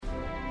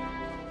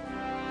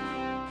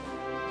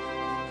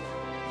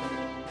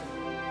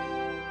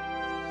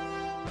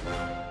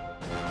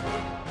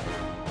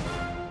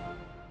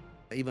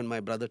Even my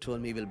brother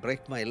told me he will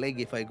break my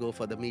leg if I go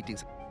for the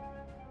meetings.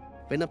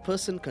 When a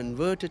person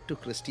converted to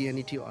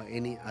Christianity or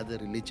any other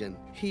religion,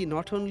 he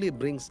not only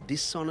brings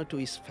dishonor to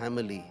his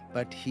family,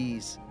 but he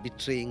is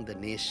betraying the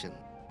nation.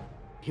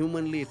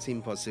 Humanly, it's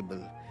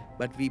impossible,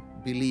 but we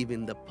believe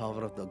in the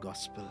power of the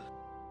gospel.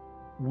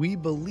 We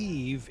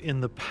believe in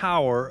the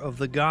power of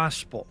the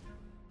gospel.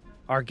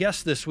 Our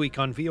guest this week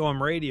on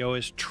VOM Radio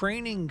is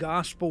training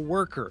gospel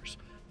workers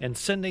and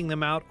sending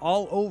them out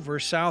all over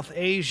South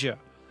Asia,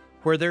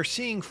 where they're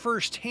seeing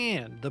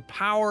firsthand the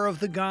power of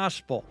the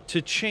gospel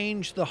to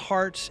change the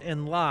hearts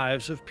and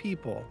lives of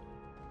people.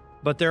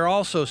 But they're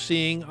also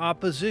seeing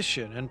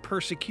opposition and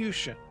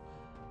persecution.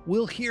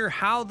 We'll hear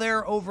how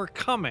they're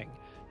overcoming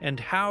and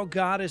how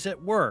God is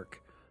at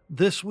work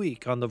this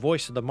week on the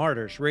Voice of the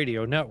Martyrs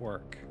Radio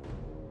Network.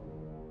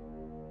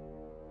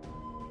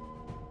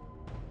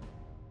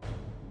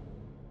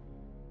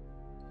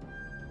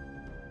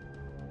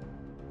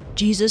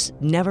 Jesus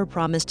never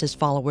promised his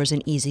followers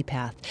an easy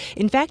path.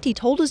 In fact, he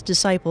told his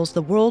disciples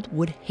the world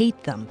would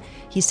hate them.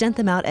 He sent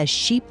them out as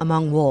sheep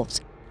among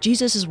wolves.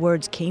 Jesus'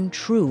 words came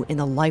true in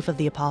the life of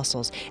the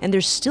apostles, and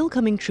they're still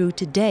coming true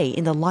today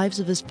in the lives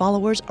of his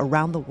followers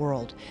around the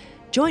world.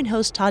 Join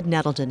host Todd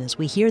Nettleton as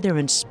we hear their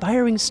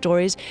inspiring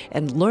stories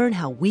and learn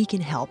how we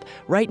can help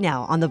right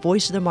now on the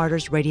Voice of the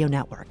Martyrs Radio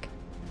Network.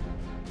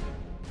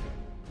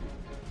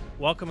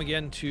 Welcome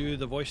again to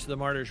the Voice of the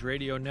Martyrs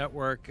Radio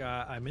Network.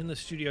 I'm in the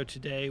studio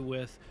today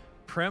with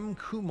Prem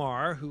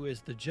Kumar, who is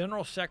the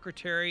General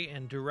Secretary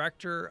and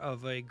Director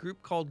of a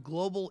group called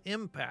Global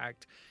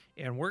Impact,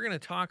 and we're going to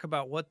talk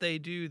about what they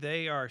do.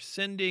 They are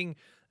sending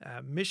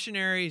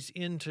missionaries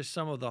into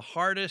some of the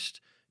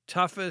hardest,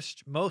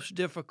 toughest, most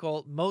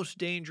difficult, most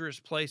dangerous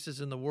places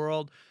in the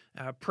world.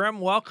 Prem,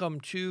 welcome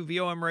to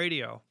VOM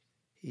Radio.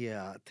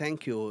 Yeah,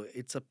 thank you.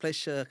 It's a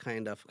pleasure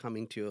kind of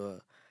coming to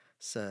your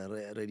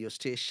radio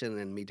station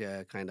and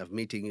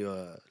meeting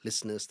your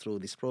listeners through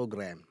this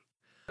program.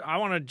 I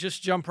want to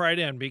just jump right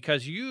in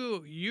because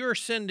you're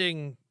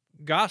sending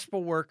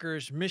gospel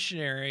workers,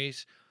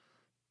 missionaries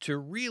to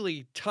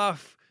really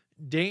tough,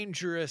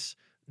 dangerous,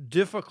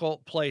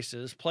 difficult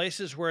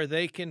places where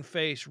they can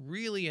face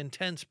really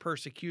intense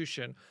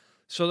persecution.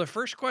 So the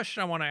first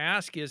question I want to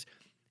ask is,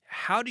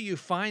 how do you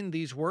find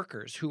these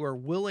workers who are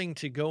willing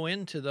to go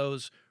into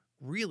those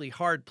really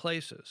hard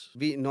places?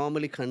 We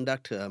normally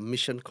conduct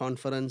mission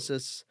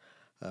conferences,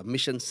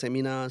 mission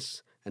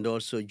seminars, and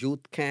also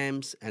youth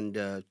camps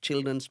and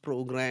children's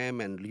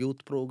program and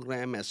youth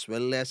program, as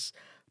well as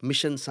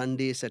mission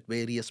Sundays at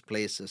various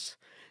places.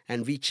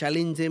 And we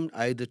challenge them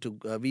either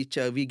to,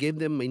 we give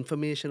them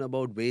information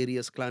about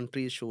various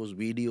countries, shows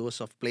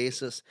videos of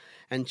places,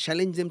 and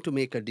challenge them to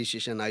make a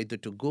decision either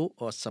to go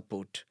or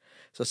support.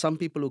 So some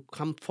people who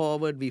come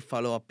forward, we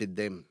follow up with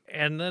them.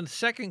 And then the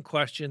second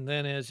question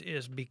then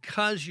is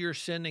because you're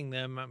sending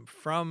them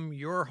from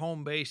your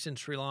home base in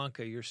Sri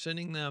Lanka, you're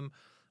sending them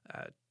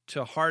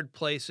to hard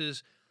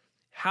places,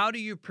 how do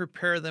you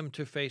prepare them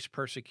to face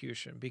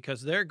persecution?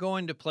 Because they're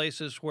going to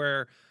places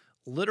where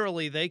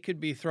literally they could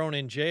be thrown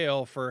in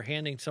jail for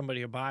handing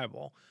somebody a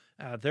Bible.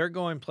 They're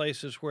going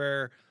places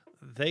where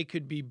they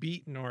could be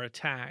beaten or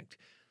attacked.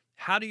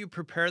 How do you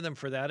prepare them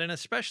for that? And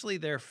especially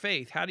their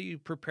faith, how do you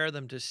prepare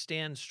them to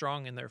stand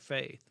strong in their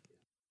faith?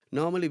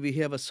 Normally, we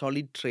have a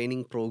solid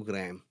training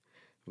program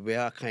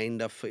where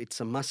it's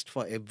a must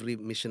for every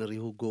missionary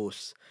who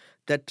goes.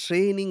 That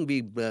training,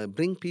 we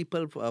bring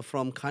people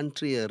from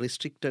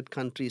restricted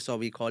countries, or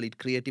we call it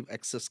creative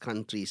access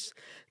countries.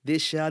 They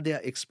share their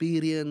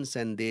experience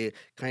and they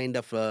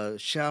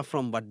share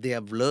from what they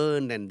have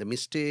learned and the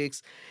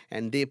mistakes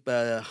and they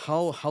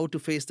how to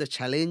face the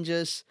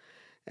challenges.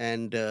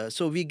 And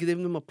so we give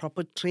them a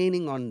proper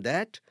training on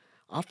that.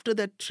 After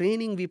that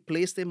training, we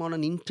place them on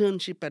an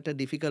internship at a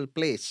difficult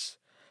place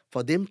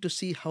for them to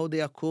see how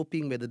they are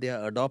coping, whether they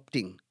are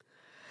adopting.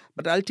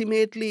 But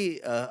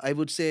ultimately, I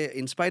would say,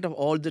 in spite of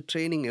all the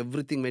training,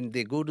 everything, when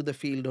they go to the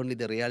field, only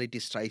the reality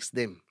strikes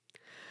them.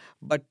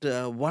 But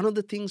one of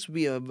the things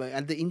we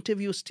at the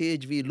interview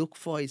stage, we look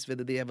for is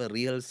whether they have a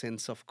real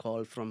sense of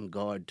call from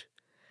God.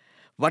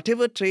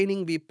 Whatever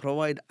training we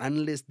provide,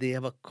 unless they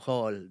have a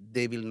call,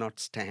 they will not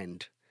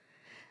stand.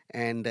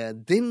 And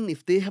then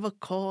if they have a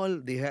call,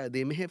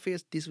 they may have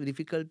faced these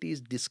difficulties,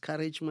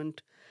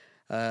 discouragement,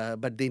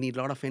 but they need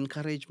a lot of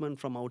encouragement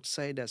from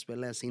outside as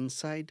well as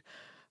inside.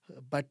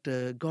 But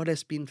God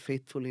has been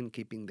faithful in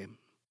keeping them.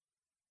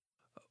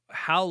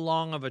 How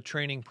long of a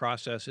training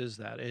process is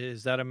that?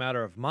 Is that a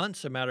matter of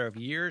months, a matter of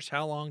years?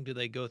 How long do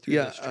they go through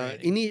this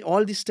training?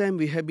 All this time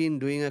we have been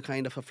doing a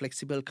kind of a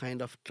flexible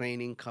kind of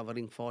training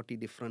covering 40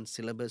 different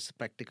syllabus,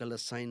 practical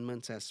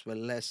assignments as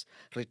well as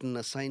written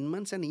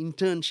assignments, and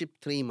internship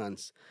 3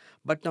 months.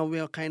 But now we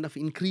are kind of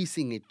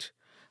increasing it.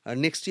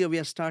 Next year we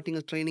are starting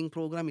a training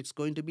program. It's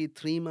going to be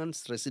 3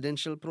 months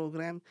residential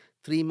program,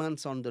 3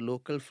 months on the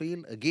local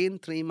field, again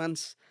 3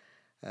 months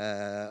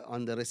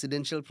on the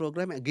residential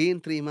program,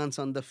 again 3 months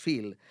on the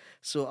field.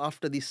 So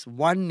after this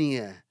 1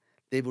 year,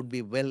 they would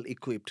be well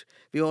equipped.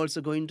 We're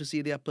also going to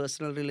see their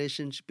personal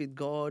relationship with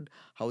God,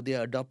 how they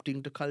are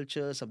adapting to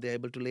cultures, how they're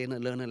able to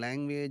learn a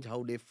language,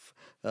 how they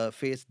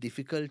face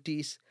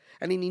difficulties.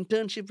 And in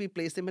internship, we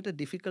place them at a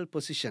difficult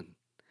position,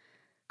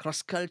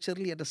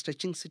 cross-culturally at a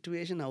stretching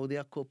situation, how they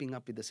are coping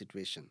up with the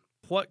situation.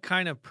 What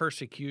kind of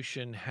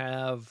persecution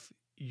have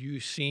you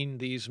seen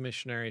these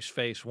missionaries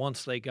face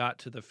once they got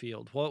to the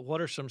field?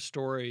 What are some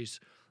stories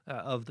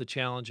of the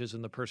challenges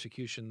and the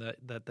persecution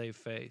that they've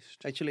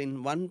faced? Actually,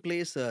 in one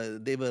place,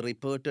 they were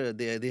reported,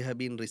 they have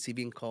been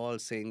receiving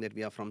calls saying that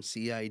we are from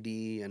CID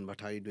and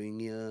what are you doing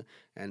here?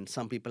 And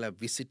some people have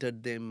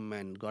visited them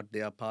and got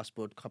their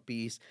passport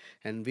copies.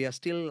 And we are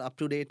still up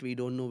to date. We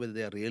don't know whether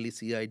they are really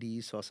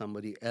CIDs or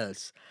somebody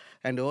else.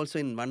 And also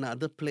in one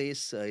other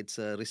place, it's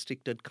a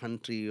restricted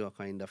country or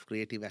kind of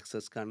creative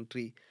access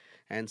country.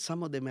 And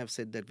some of them have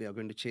said that we are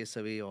going to chase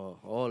away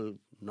all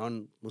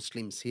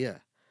non-Muslims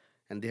here.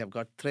 And they have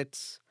got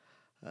threats.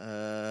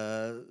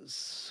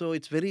 So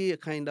it's very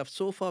kind of,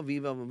 so far we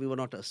were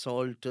not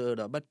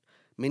assaulted, but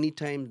many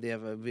times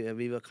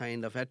we were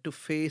kind of had to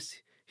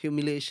face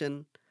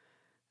humiliation.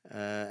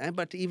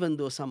 But even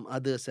though some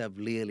others have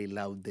really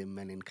loved them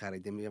and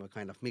encouraged them, we have a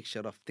kind of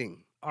mixture of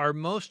thing. Are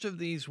most of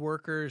these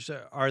workers,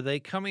 are they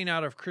coming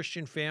out of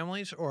Christian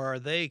families, or are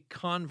they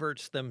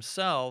converts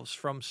themselves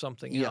from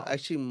something else? Yeah,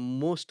 actually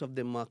most of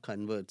them are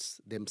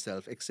converts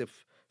themselves, except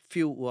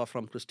few who are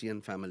from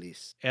Christian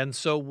families. And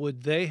so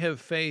would they have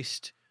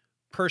faced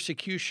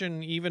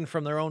persecution even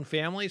from their own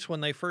families when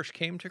they first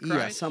came to Christ?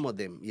 Yeah, some of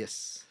them,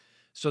 yes.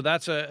 So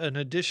that's an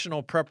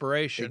additional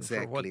preparation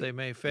Exactly. for what they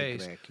may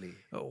face. Exactly.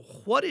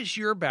 What is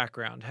your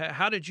background?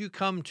 How did you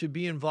come to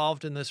be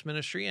involved in this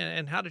ministry,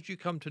 and how did you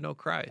come to know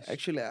Christ?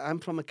 Actually, I'm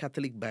from a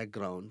Catholic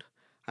background.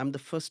 I'm the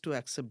first to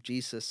accept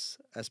Jesus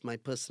as my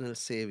personal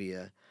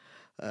savior.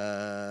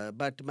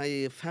 But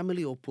my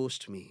family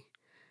opposed me.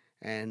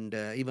 And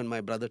even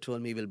my brother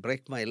told me he will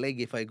break my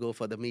leg if I go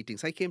for the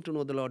meetings. I came to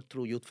know the Lord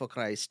through Youth for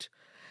Christ.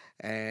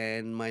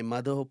 And my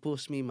mother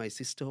opposed me, my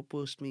sister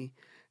opposed me.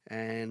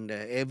 And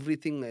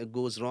everything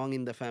goes wrong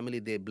in the family,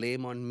 they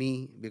blame on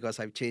me because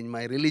I've changed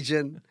my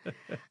religion.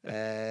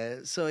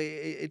 So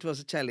it was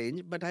a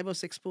challenge. But I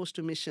was exposed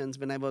to missions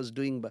when I was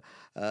doing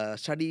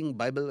studying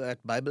Bible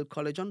at Bible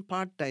college on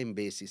part-time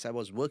basis. I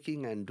was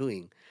working and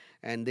doing.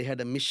 And they had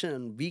a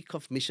week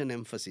of mission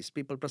emphasis.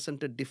 People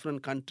presented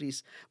different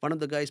countries. One of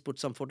the guys put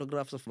some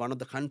photographs of one of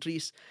the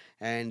countries,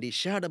 and he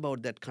shared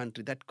about that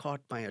country. That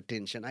caught my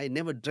attention. I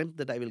never dreamt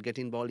that I will get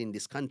involved in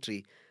this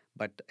country,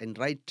 but in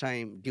right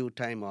time, due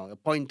time, or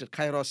appointed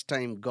Kairos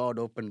time, God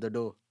opened the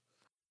door.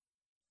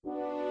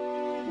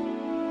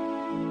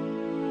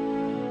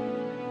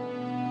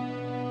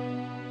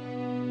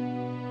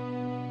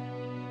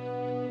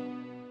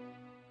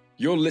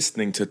 You're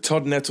listening to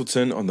Todd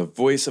Nettleton on the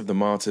Voice of the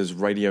Martyrs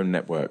Radio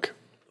Network.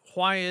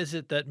 Why is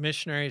it that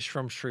missionaries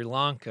from Sri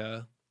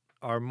Lanka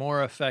are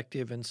more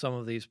effective in some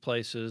of these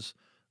places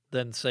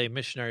than, say,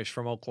 missionaries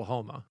from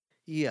Oklahoma?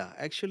 Yeah,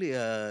 actually,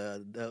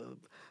 the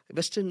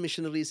Western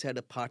missionaries had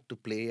a part to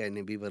play,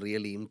 and we were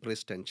really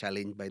impressed and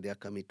challenged by their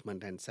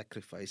commitment and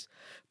sacrifice.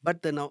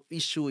 But the now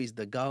issue is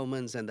the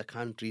governments and the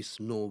countries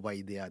know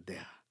why they are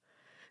there.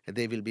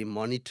 They will be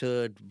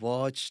monitored,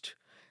 watched,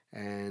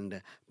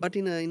 but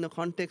in a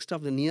context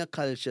of the near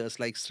cultures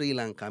like Sri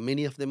Lanka,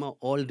 many of them are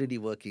already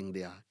working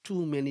there.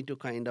 Too many to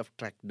kind of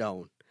track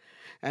down.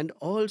 And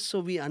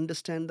also we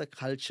understand the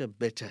culture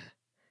better,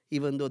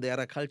 even though there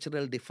are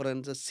cultural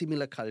differences,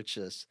 similar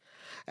cultures.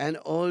 And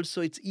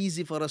also it's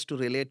easy for us to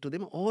relate to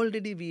them.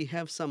 Already we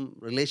have some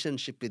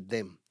relationship with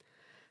them.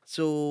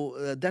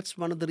 So that's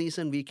one of the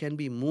reasons we can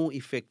be more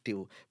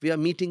effective. We are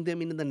meeting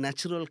them in the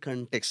natural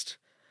context.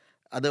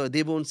 Otherwise,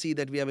 they won't see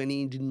that we have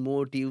any hidden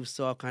motives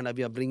or kind of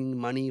we are bringing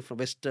money from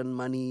Western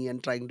money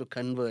and trying to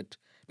convert,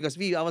 because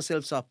we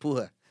ourselves are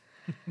poor.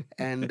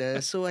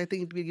 And so I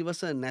think it will give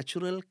us a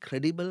natural,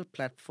 credible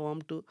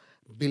platform to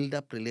build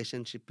up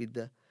relationship with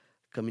the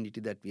community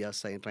that we are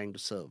trying to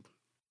serve.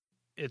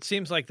 It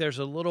seems like there's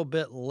a little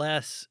bit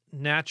less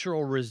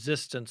natural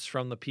resistance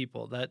from the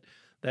people, that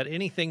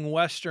anything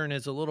Western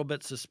is a little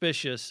bit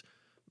suspicious.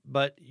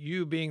 But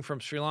you being from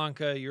Sri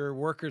Lanka, your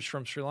workers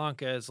from Sri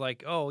Lanka is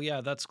like, oh,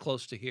 yeah, that's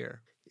close to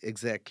here.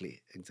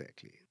 Exactly.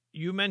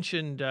 You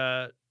mentioned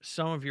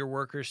some of your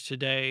workers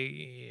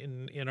today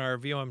in our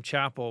VOM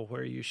chapel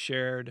where you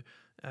shared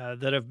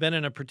that have been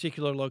in a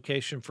particular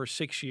location for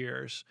 6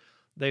 years.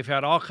 They've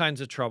had all kinds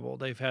of trouble.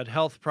 They've had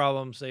health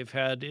problems. They've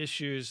had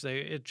issues.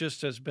 It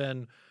just has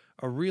been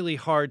a really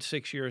hard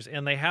 6 years,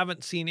 and they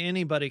haven't seen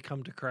anybody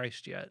come to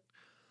Christ yet.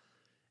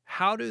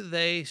 How do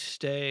they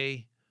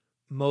stay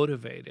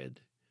motivated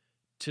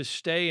to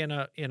stay in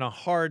a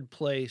hard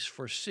place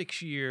for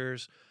 6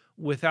 years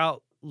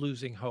without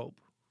losing hope?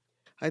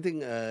 I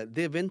think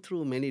they went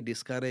through many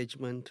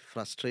discouragement,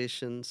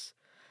 frustrations.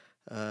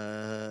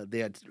 They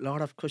had a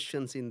lot of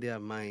questions in their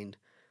mind.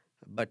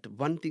 But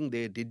one thing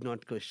they did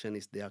not question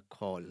is their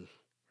call.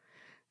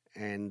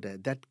 And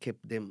that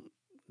kept them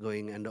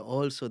going. And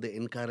also the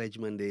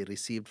encouragement they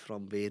received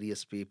from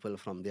various people,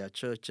 from their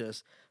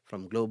churches,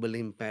 from Global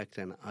Impact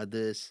and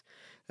others.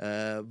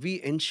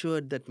 We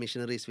ensured that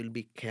missionaries will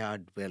be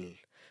cared well.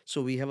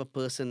 So we have a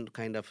person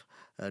kind of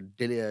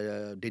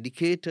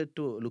dedicated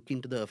to look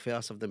into the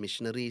affairs of the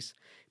missionaries,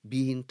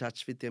 be in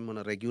touch with them on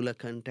a regular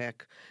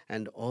contact,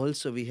 and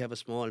also we have a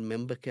small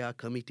member care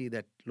committee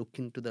that look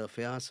into the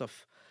affairs of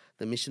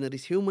the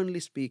missionaries. Humanly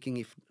speaking,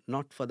 if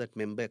not for that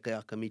member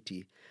care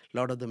committee, a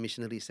lot of the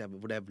missionaries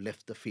would have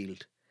left the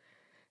field.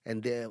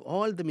 And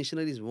all the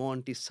missionaries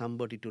want is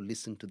somebody to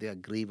listen to their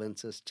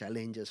grievances,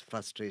 challenges,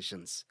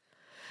 frustrations.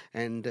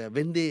 And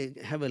when they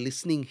have a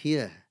listening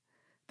ear,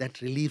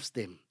 that relieves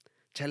them,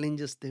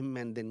 challenges them,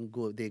 and then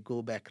they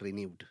go back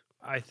renewed.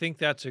 I think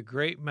that's a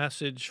great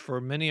message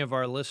for many of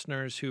our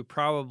listeners who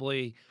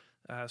probably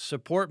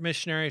support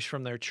missionaries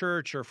from their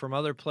church or from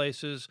other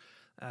places,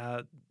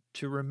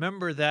 to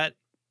remember that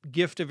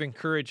gift of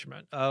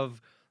encouragement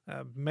of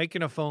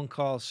making a phone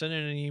call,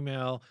 sending an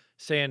email,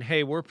 saying,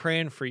 hey, we're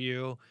praying for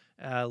you,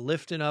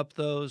 lifting up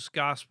those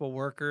gospel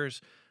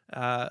workers.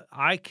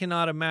 I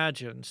cannot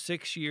imagine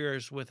 6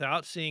 years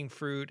without seeing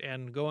fruit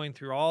and going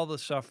through all the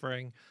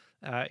suffering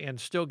and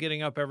still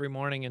getting up every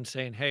morning and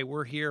saying, hey,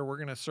 we're here, we're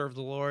going to serve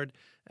the Lord.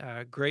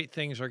 Great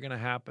things are going to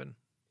happen.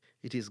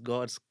 It is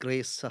God's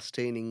grace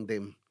sustaining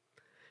them,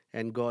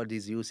 and God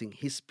is using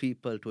His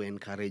people to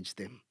encourage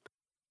them.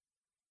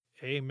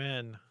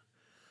 Amen.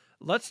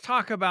 Let's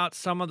talk about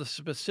some of the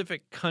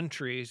specific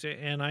countries.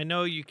 And I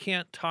know you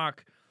can't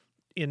talk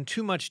in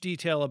too much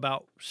detail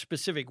about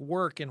specific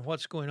work and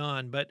what's going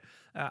on, but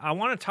I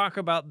want to talk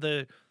about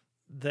the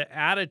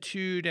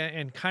attitude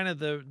and kind of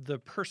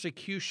the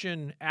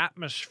persecution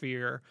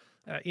atmosphere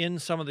in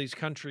some of these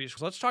countries.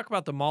 Let's talk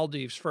about the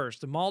Maldives first.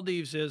 The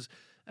Maldives is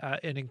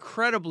an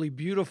incredibly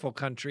beautiful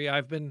country.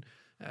 I've been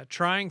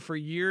trying for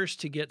years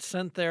to get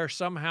sent there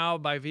somehow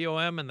by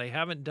VOM, and they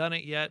haven't done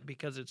it yet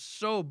because it's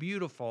so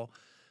beautiful.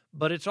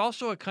 But it's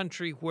also a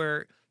country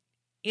where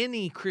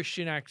any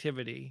Christian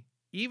activity,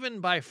 even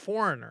by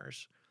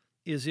foreigners,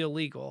 is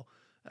illegal.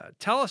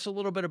 Tell us a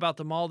little bit about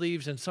the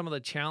Maldives and some of the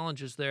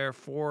challenges there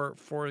for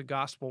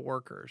gospel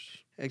workers.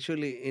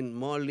 Actually, in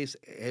Maldives,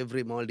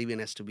 every Maldivian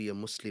has to be a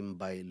Muslim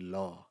by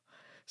law.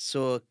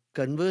 So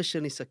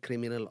conversion is a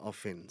criminal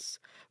offense.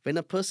 When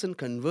a person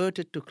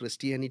converted to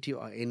Christianity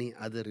or any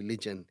other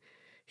religion,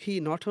 he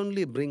not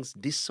only brings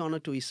dishonor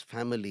to his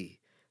family,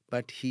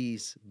 but he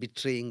is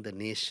betraying the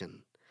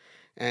nation.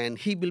 And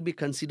he will be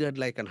considered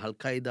like an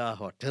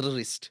Al-Qaeda or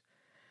terrorist.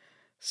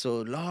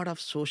 So a lot of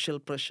social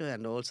pressure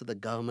and also the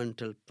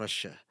governmental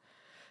pressure.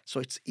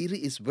 So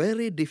it's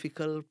very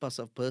difficult for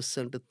a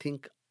person to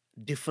think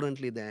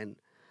differently than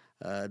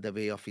the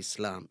way of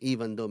Islam,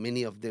 even though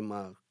many of them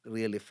are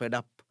really fed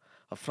up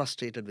or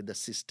frustrated with the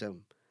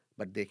system,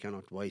 but they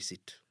cannot voice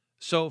it.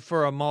 So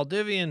for a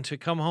Maldivian to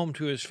come home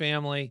to his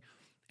family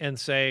and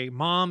say,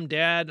 Mom,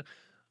 Dad,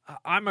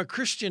 I'm a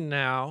Christian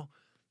now,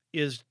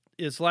 is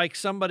like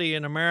somebody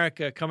in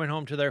America coming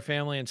home to their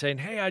family and saying,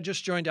 hey, I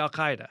just joined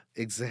Al-Qaeda.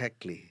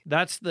 Exactly.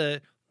 That's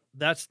the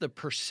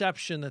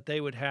perception that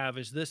they would have,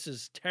 is this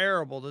is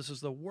terrible. This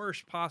is the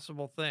worst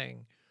possible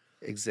thing.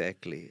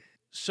 Exactly.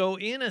 So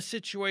in a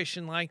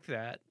situation like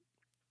that,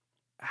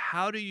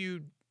 how do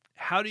you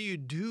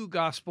do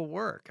gospel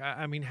work?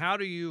 I mean, how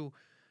do you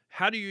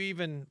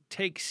even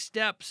take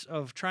steps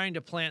of trying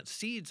to plant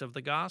seeds of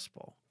the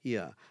gospel?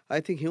 Yeah, I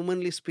think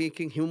humanly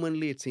speaking,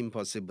 it's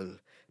impossible.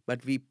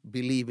 But we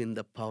believe in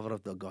the power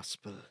of the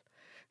gospel.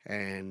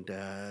 And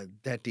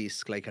that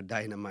is like a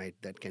dynamite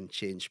that can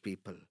change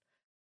people.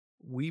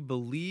 We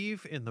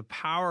believe in the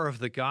power of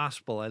the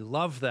gospel. I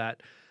love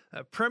that.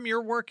 Prem,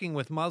 you're working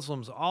with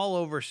Muslims all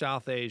over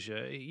South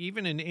Asia,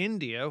 even in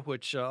India,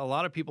 which a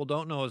lot of people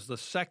don't know is the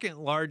second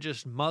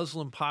largest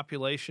Muslim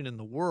population in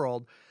the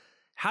world.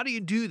 How do you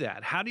do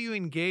that? How do you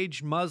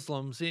engage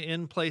Muslims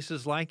in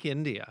places like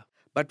India?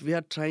 But we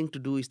are trying to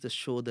do is to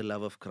show the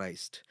love of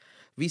Christ.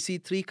 We see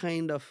three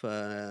kind of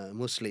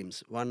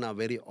Muslims. One are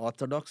very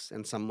orthodox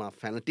and some are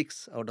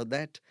fanatics out of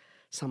that.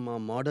 Some are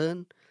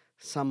modern,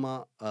 some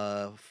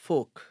are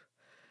folk.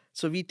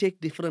 So we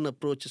take different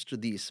approaches to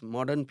these.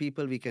 Modern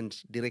people, we can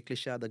directly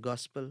share the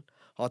gospel.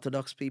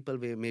 Orthodox people,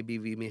 maybe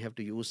we may have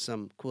to use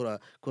some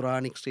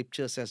Quranic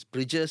scriptures as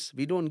bridges.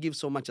 We don't give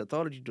so much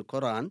authority to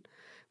Quran,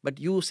 but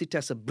use it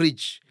as a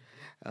bridge.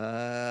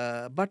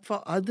 But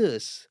for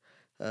others,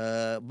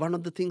 one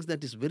of the things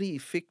that is very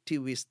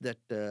effective is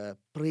that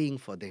praying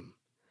for them.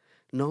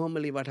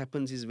 Normally what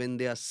happens is when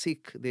they are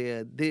sick,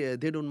 they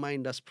don't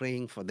mind us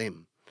praying for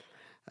them,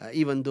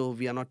 even though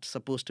we are not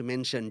supposed to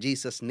mention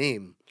Jesus'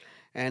 name.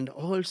 And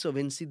also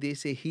when they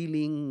say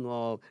healing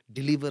or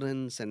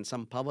deliverance and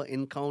some power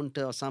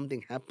encounter or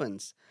something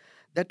happens,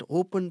 that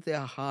opens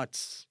their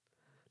hearts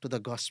to the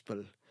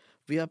gospel.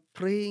 We are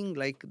praying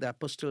like the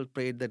apostle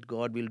prayed that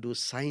God will do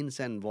signs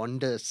and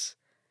wonders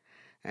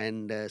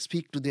and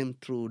speak to them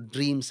through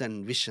dreams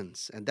and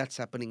visions. And that's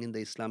happening in the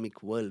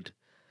Islamic world.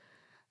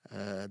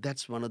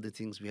 That's one of the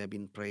things we have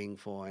been praying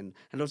for, and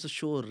also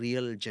show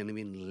real,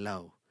 genuine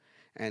love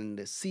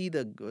and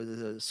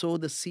sow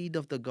the seed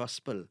of the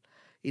gospel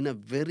in a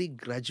very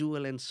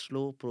gradual and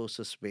slow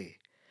process way.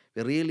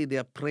 where really they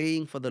are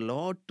praying for the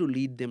Lord to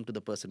lead them to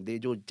the person. They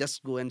don't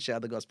just go and share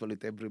the gospel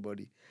with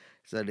everybody.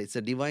 So it's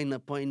a divine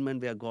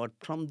appointment where God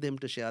prompts them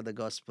to share the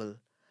gospel,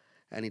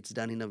 and it's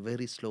done in a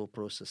very slow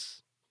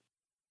process.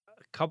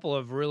 A couple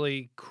of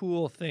really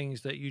cool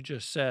things that you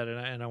just said,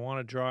 and I want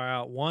to draw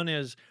out. One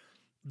is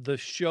the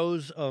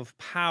shows of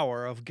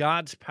power, of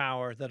God's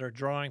power, that are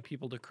drawing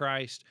people to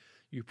Christ.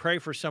 You pray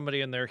for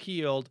somebody and they're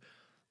healed.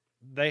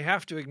 They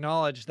have to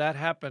acknowledge that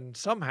happened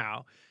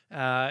somehow.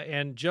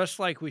 And just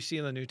like we see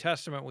in the New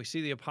Testament, we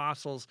see the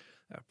apostles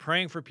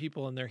praying for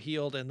people and they're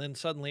healed. And then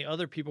suddenly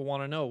other people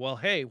want to know, well,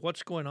 hey,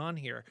 what's going on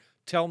here?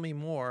 Tell me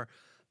more.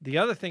 The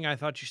other thing I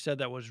thought you said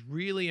that was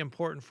really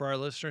important for our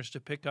listeners to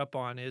pick up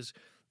on is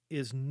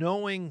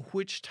knowing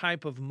which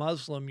type of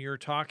Muslim you're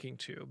talking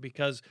to,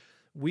 because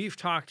we've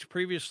talked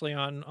previously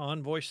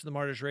on Voice of the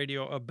Martyrs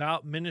Radio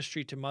about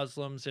ministry to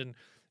Muslims, and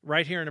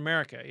right here in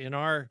America, in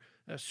our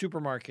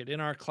supermarket, in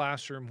our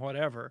classroom,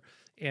 whatever,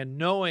 and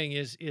knowing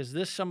is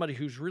this somebody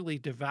who's really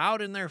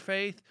devout in their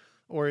faith,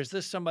 or is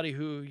this somebody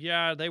who,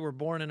 yeah, they were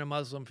born in a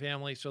Muslim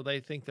family, so they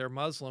think they're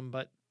Muslim,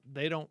 but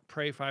they don't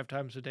pray 5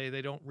 times a day,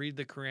 they don't read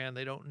the Quran,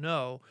 they don't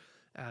know.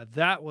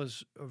 That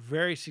was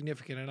very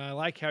significant, and I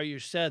like how you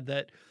said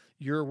that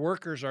your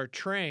workers are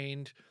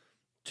trained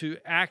to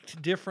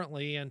act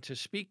differently and to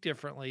speak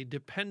differently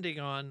depending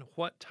on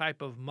what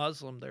type of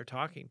Muslim they're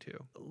talking to.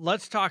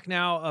 Let's talk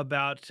now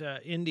about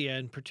India,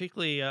 and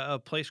particularly a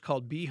place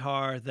called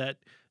Bihar that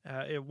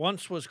it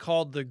once was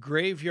called the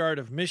graveyard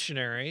of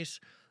missionaries,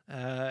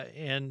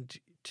 and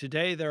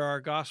today there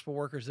are gospel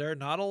workers there.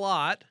 Not a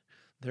lot.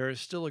 There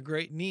is still a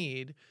great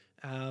need,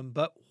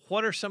 but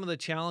what are some of the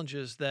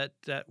challenges that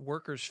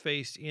workers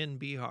face in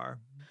Bihar?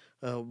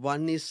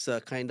 One is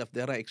there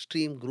are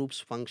extreme groups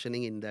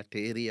functioning in that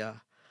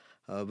area,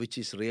 which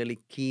is really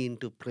keen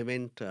to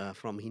prevent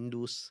from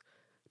Hindus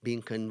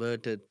being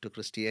converted to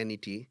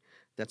Christianity.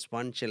 That's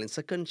one challenge.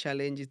 Second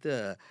challenge is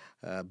the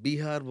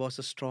Bihar was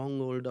a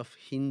stronghold of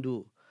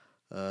Hindu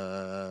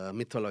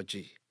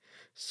mythology.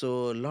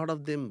 So a lot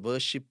of them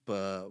worship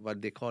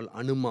what they call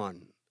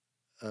Hanuman,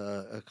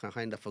 a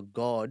kind of a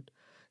god.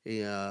 They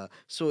have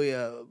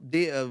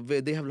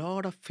a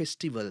lot of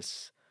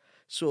festivals.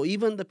 So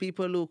even the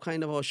people who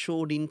kind of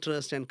showed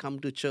interest and come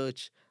to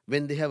church,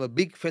 when they have a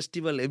big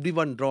festival,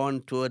 everyone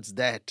drawn towards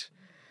that.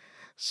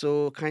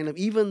 So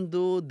even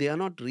though they are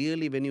not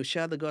really, when you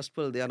share the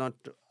gospel, they are not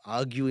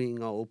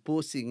arguing or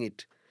opposing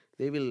it.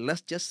 They will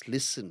just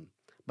listen,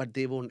 but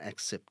they won't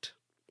accept.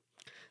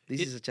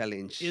 This is a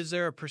challenge. Is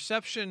there a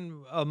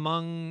perception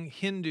among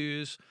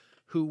Hindus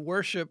who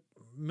worship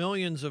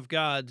millions of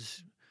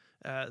gods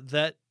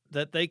that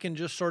they can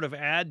just sort of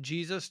add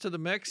Jesus to the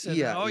mix? And,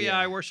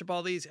 I worship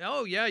all these.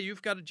 Oh, yeah,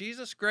 you've got a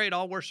Jesus? Great,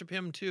 I'll worship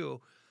him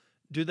too.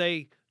 Do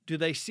they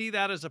see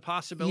that as a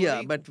possibility?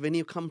 Yeah, but when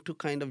you come to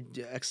kind of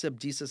accept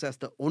Jesus as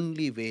the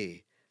only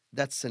way,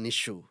 that's an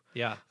issue.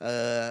 Yeah.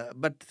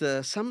 But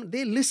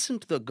they listen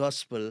to the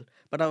gospel,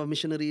 but our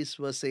missionaries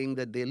were saying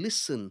that they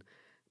listen,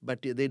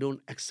 but they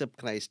don't accept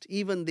Christ.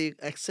 Even they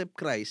accept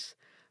Christ,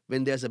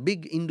 when there's a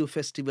big Hindu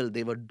festival,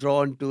 they were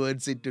drawn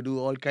towards it to do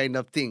all kind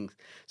of things.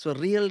 So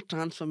real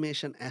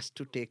transformation has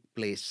to take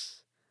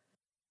place.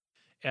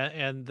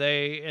 And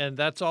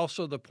that's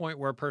also the point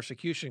where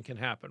persecution can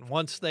happen.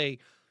 Once they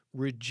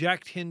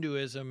reject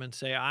Hinduism and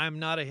say, I'm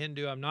not a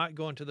Hindu, I'm not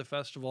going to the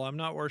festival, I'm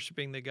not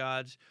worshiping the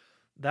gods,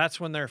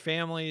 that's when their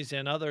families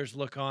and others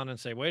look on and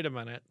say, wait a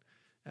minute,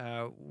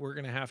 we're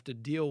going to have to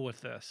deal with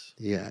this.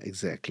 Yeah,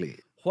 exactly.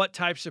 What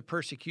types of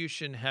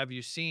persecution have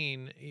you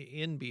seen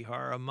in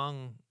Bihar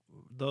among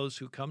those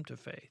who come to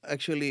faith?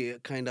 Actually,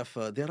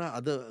 there are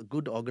other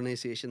good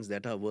organizations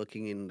that are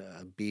working in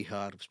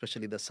Bihar,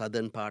 especially the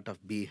southern part of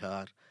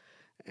Bihar,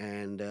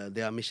 and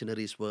their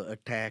missionaries were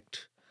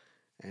attacked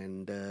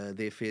and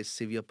they face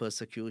severe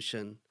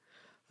persecution.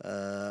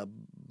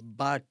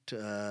 But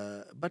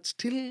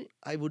still,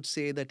 I would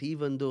say that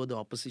even though the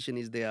opposition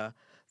is there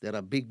are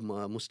a big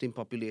Muslim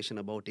population,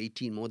 about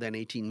more than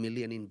 18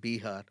 million in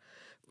Bihar,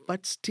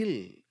 but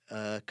still,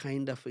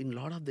 in a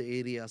lot of the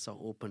areas are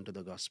open to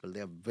the gospel.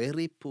 They are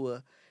very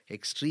poor,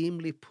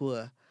 extremely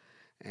poor,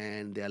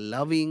 and they are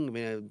loving,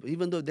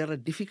 even though there are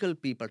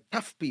difficult people,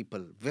 tough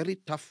people, very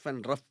tough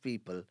and rough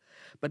people,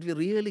 but we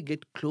really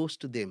get close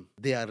to them.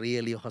 They are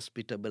really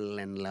hospitable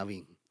and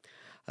loving.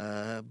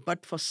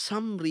 But for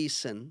some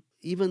reason,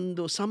 even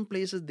though some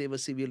places they were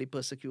severely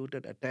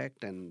persecuted,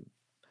 attacked, and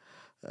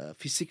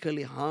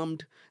physically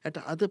harmed, at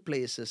other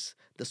places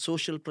the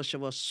social pressure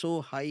was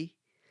so high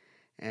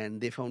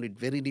and they found it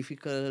very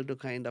difficult to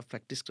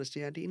practice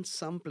Christianity. In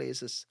some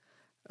places,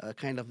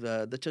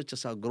 the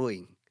churches are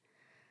growing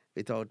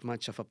without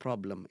much of a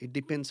problem. It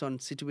depends on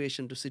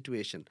situation to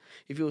situation.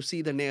 If you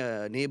see the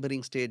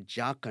neighboring state,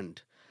 Jharkhand,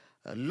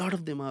 a lot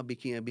of them are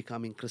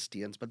becoming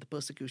Christians, but the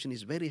persecution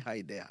is very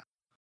high there.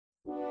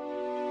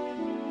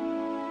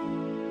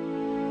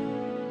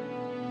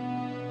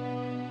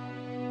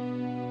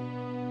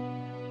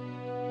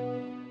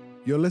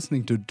 You're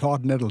listening to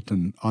Todd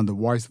Nettleton on the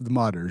Voice of the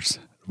Martyrs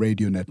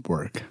Radio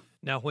Network.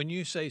 Now, when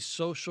you say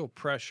social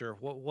pressure,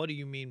 what do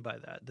you mean by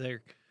that?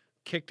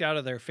 kicked out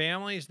of their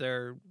families.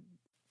 They're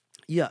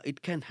Yeah,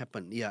 it can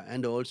happen. Yeah,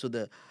 and also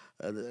the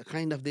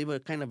kind of they were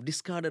kind of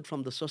discarded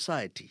from the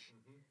society,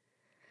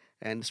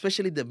 and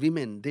especially the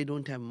women, they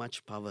don't have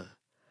much power.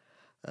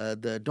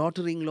 The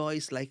daughter-in-law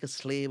is like a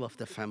slave of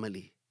the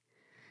family,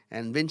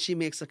 and when she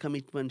makes a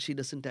commitment, she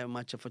doesn't have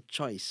much of a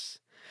choice.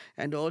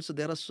 And also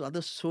there are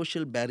other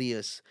social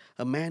barriers.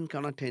 A man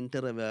cannot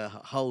enter a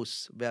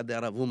house where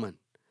there are women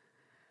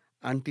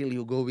until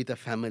you go with a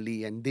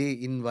family and they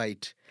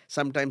invite.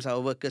 Sometimes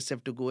our workers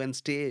have to go and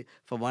stay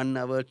for 1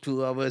 hour,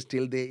 2 hours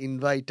till they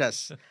invite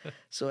us.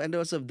 So, and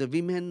also the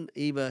women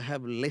even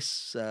have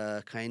less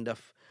kind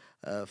of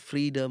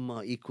freedom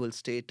or equal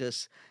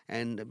status,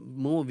 and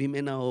more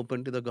women are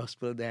open to the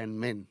gospel than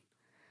men.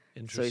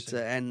 So it's interesting.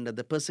 and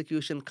the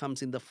persecution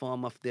comes in the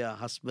form of their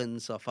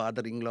husbands or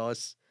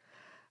father-in-laws,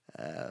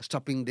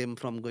 stopping them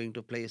from going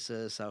to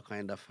places or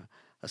kind of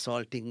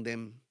assaulting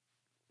them.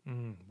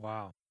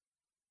 Wow.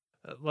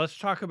 Let's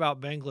talk about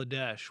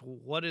Bangladesh.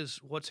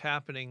 What's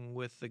happening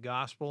with the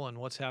gospel and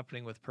what's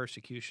happening with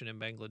persecution in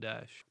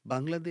Bangladesh?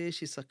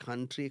 Bangladesh is a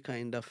country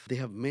kind of, they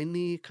have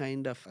many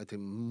kind of, I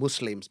think,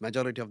 Muslims,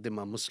 majority of them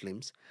are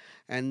Muslims.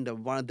 And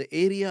the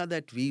area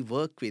that we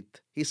work with,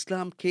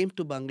 Islam came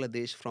to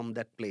Bangladesh from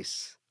that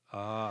place.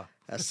 Ah,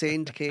 A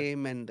saint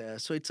came, and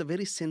so it's a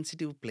very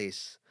sensitive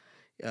place.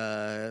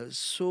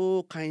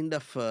 So kind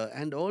of,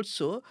 and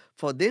also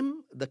for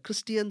them, the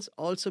Christians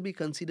also be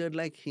considered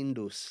like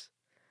Hindus.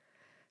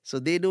 So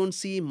they don't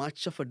see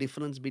much of a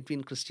difference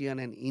between Christian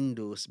and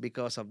Hindus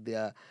because of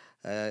their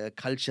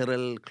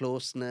cultural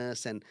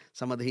closeness, and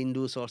some of the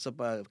Hindus also,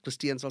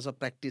 Christians also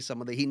practice some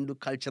of the Hindu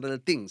cultural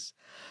things.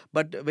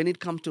 But when it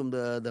comes to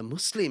the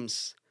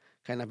Muslims,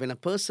 kind of when a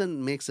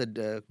person makes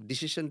a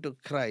decision to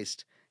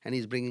Christ and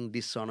is bringing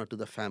dishonor to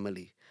the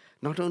family,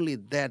 not only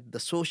that, the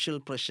social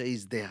pressure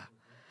is there.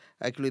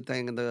 Actually,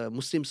 think the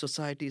Muslim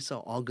societies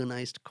are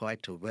organized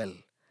quite well.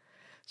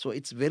 So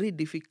it's very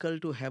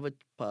difficult to have a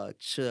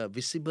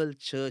visible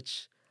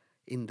church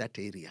in that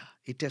area.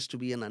 It has to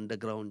be an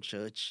underground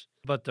church.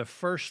 but the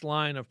first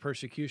line of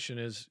persecution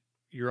is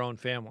your own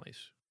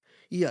families.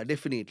 Yeah,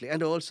 definitely.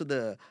 And also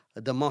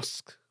the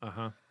mosque,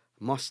 Uh-huh.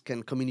 mosque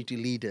and community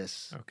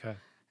leaders. Okay.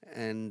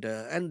 And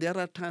there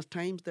are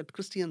times that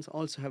Christians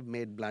also have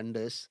made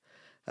blunders.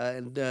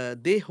 And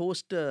they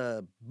host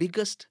the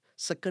biggest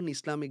second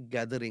Islamic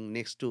gathering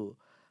next to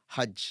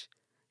Hajj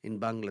in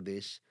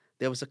Bangladesh.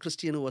 There was a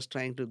Christian who was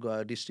trying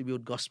to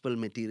distribute gospel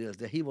materials.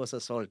 He was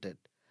assaulted.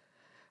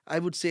 I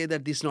would say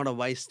that this is not a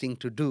wise thing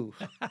to do.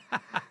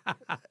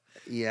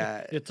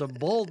 Yeah, It's a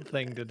bold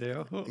thing to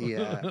do.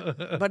 yeah,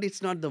 but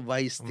it's not the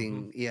wise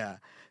thing. Yeah.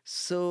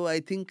 So I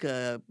think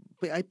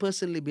I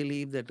personally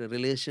believe that the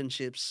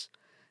relationships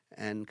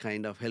and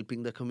kind of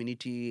helping the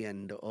community,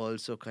 and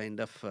also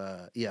kind of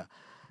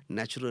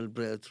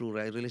through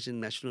relation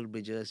natural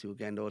bridges, you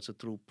can also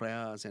through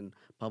prayers and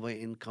power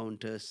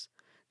encounters.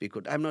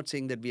 I'm not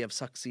saying that we have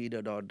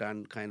succeeded or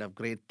done kind of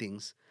great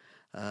things,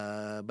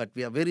 but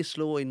we are very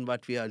slow in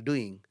what we are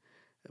doing.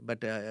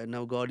 But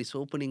now God is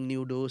opening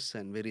new doors,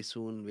 and very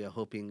soon we are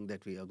hoping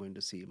that we are going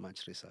to see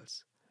much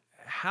results.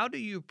 How do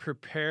you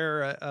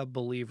prepare a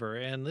believer,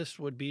 and this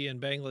would be in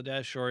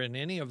Bangladesh or in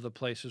any of the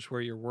places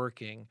where you're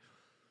working,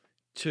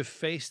 to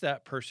face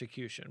that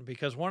persecution?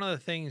 Because one of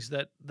the things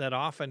that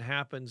often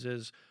happens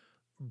is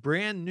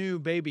brand new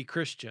baby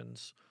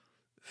Christians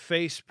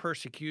face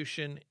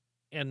persecution,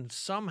 and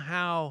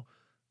somehow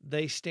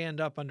they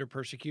stand up under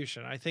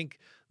persecution. I think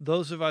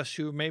those of us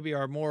who maybe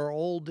are more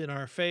old in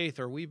our faith,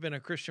 or we've been a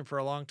Christian for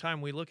a long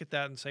time, we look at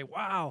that and say,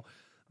 wow,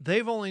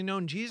 they've only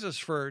known Jesus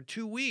for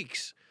 2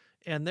 weeks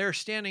and they're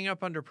standing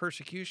up under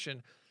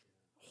persecution.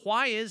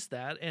 Why is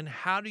that? And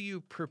how do you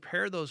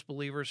prepare those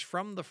believers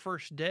from the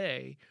first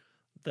day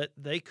that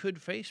they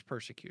could face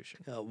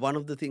persecution? One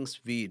of the things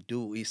we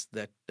do is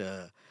that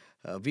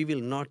we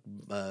will not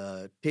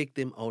take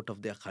them out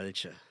of their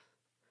culture.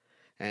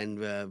 And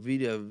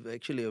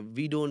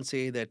we don't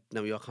say that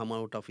now you come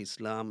out of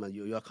Islam,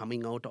 you are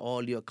coming out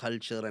all your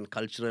culture and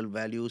cultural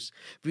values.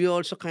 We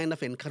also kind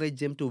of encourage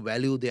them to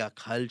value their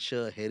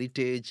culture,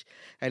 heritage,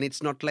 and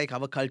it's not like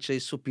our culture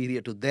is superior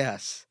to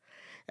theirs.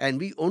 And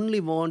we only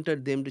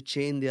wanted them to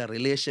change their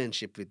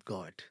relationship with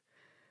God.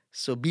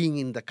 So being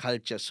in the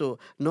culture. So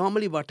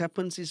normally what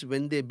happens is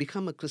when they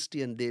become a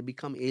Christian, they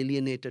become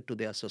alienated to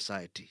their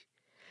society.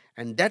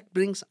 And that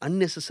brings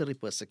unnecessary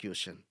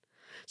persecution.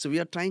 So we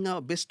are trying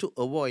our best to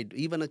avoid,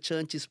 even a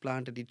church is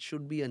planted, it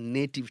should be a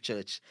native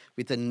church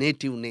with a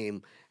native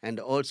name, and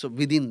also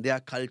within their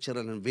culture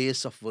and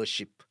ways of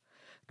worship.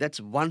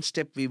 That's one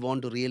step we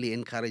want to really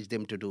encourage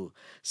them to do.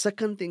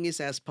 Second thing is,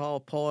 as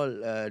Paul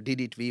did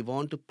it, we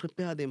want to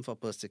prepare them for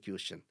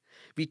persecution.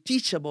 We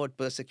teach about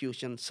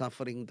persecution,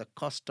 suffering, the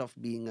cost of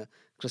being a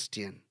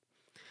Christian.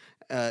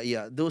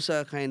 Those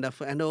are kind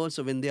of, and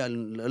also when they are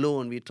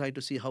alone, we try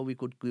to see how we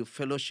could give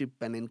fellowship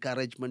and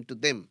encouragement to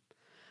them,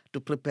 to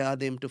prepare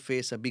them to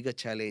face a bigger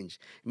challenge.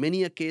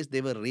 Many a case,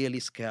 they were really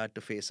scared to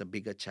face a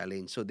bigger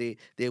challenge. So they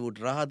would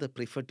rather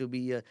prefer to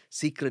be a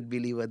secret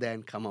believer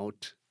than come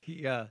out.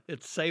 Yeah,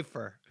 it's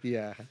safer.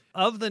 Yeah.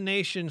 Of the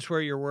nations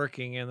where you're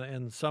working,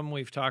 and some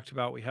we've talked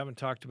about, we haven't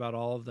talked about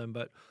all of them,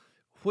 but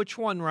which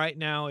one right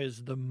now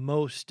is the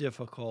most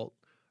difficult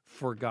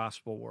for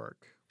gospel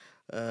work?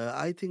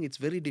 I think it's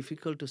very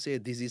difficult to say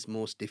this is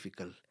most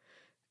difficult.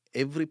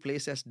 Every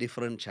place has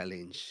different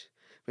challenge.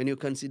 When you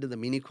consider the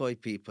Minicoy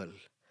people,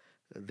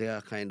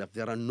 there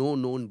are no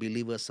known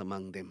believers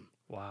among them.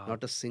 Wow.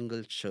 Not a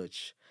single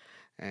church.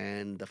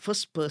 And the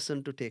first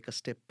person to take a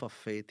step of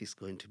faith is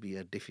going to be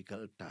a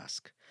difficult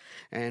task.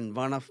 And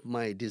one of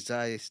my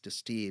desires to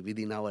see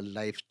within our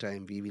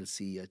lifetime, we will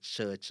see a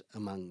church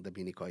among the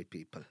Minicoy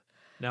people.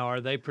 Now,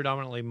 are they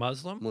predominantly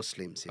Muslim?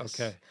 Muslims, yes.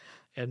 Okay.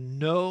 And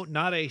no,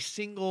 not a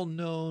single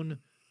known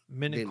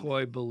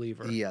Minicoy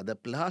believer. Yeah, the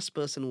last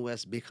person who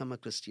has become a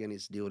Christian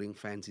is during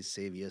Francis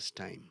Xavier's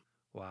time.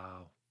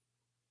 Wow.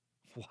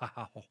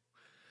 Wow.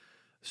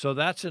 So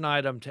that's an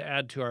item to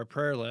add to our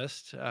prayer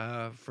list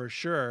for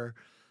sure.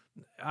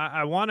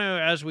 I want to,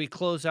 as we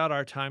close out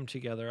our time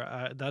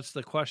together, that's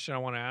the question I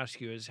want to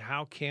ask you is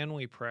how can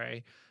we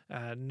pray,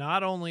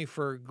 not only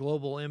for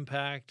global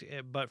impact,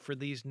 but for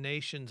these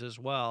nations as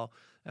well.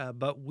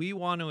 But we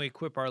want to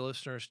equip our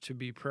listeners to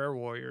be prayer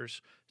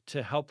warriors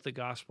to help the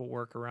gospel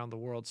work around the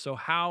world. So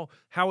how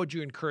would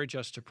you encourage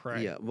us to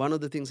pray? Yeah, one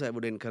of the things I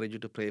would encourage you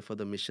to pray for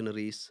the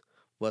missionaries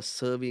who are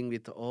serving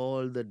with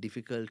all the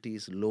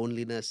difficulties,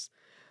 loneliness,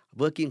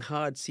 working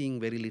hard, seeing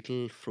very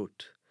little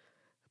fruit.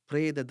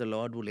 Pray that the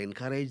Lord will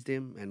encourage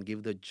them and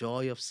give the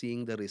joy of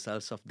seeing the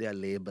results of their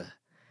labor.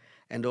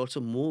 And also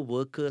more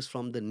workers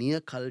from the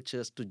near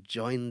cultures to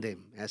join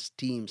them as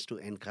teams to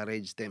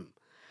encourage them.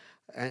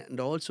 And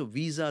also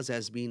visas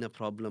has been a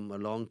problem,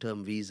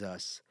 long-term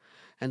visas.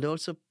 And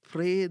also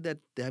pray that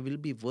there will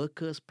be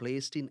workers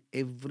placed in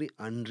every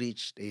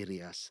unreached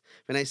areas.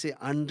 When I say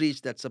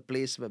unreached, that's a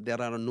place where there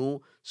are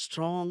no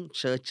strong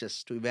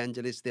churches to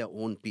evangelize their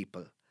own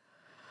people.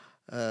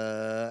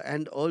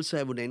 And also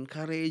I would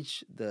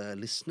encourage the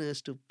listeners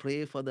to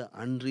pray for the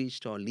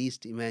unreached or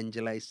least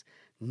evangelized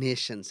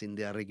nations in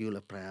their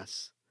regular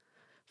prayers.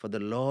 For the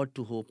Lord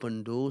to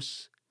open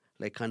doors,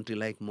 like country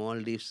like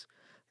Maldives,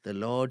 the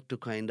Lord to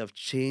kind of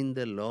change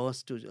the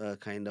laws to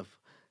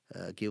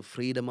give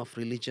freedom of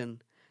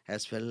religion,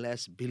 as well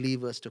as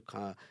believers to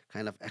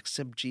kind of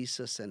accept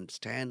Jesus and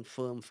stand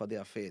firm for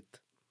their faith.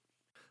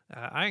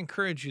 I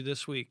encourage you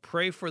this week,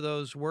 pray for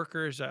those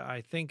workers.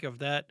 I think of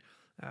that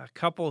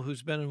couple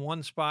who's been in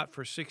one spot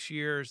for 6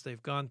 years.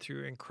 They've gone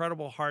through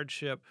incredible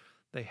hardship.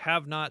 They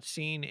have not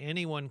seen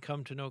anyone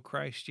come to know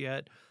Christ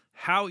yet.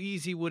 How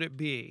easy would it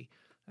be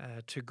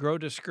to grow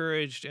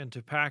discouraged and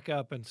to pack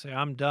up and say,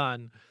 I'm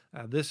done.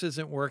 This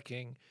isn't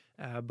working.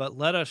 But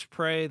let us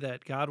pray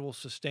that God will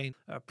sustain.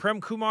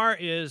 Prem Kumar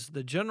is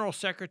the General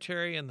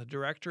Secretary and the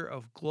Director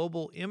of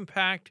Global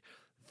Impact.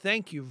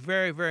 Thank you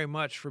very, very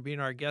much for being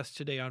our guest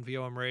today on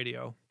VOM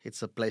Radio.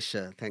 It's a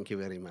pleasure. Thank you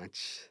very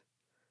much.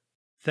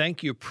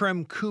 Thank you,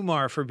 Prem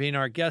Kumar, for being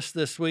our guest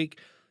this week.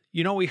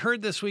 You know, we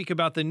heard this week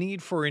about the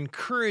need for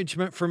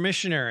encouragement for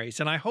missionaries,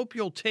 and I hope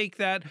you'll take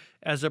that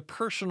as a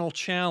personal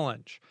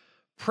challenge.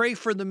 Pray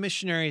for the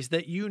missionaries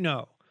that you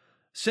know.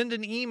 Send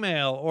an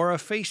email or a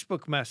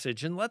Facebook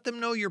message and let them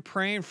know you're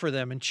praying for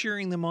them and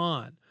cheering them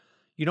on.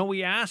 You know,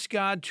 we ask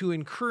God to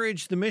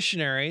encourage the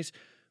missionaries,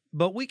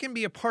 but we can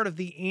be a part of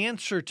the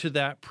answer to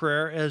that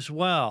prayer as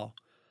well.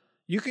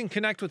 You can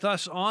connect with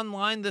us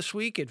online this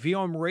week at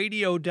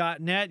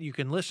vomradio.net. You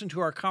can listen to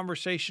our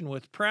conversation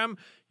with Prem.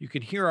 You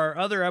can hear our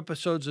other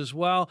episodes as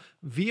well,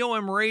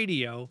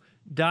 vomradio.net.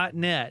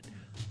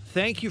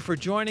 Thank you for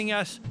joining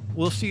us.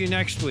 We'll see you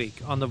next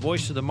week on the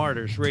Voice of the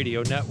Martyrs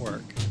Radio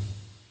Network.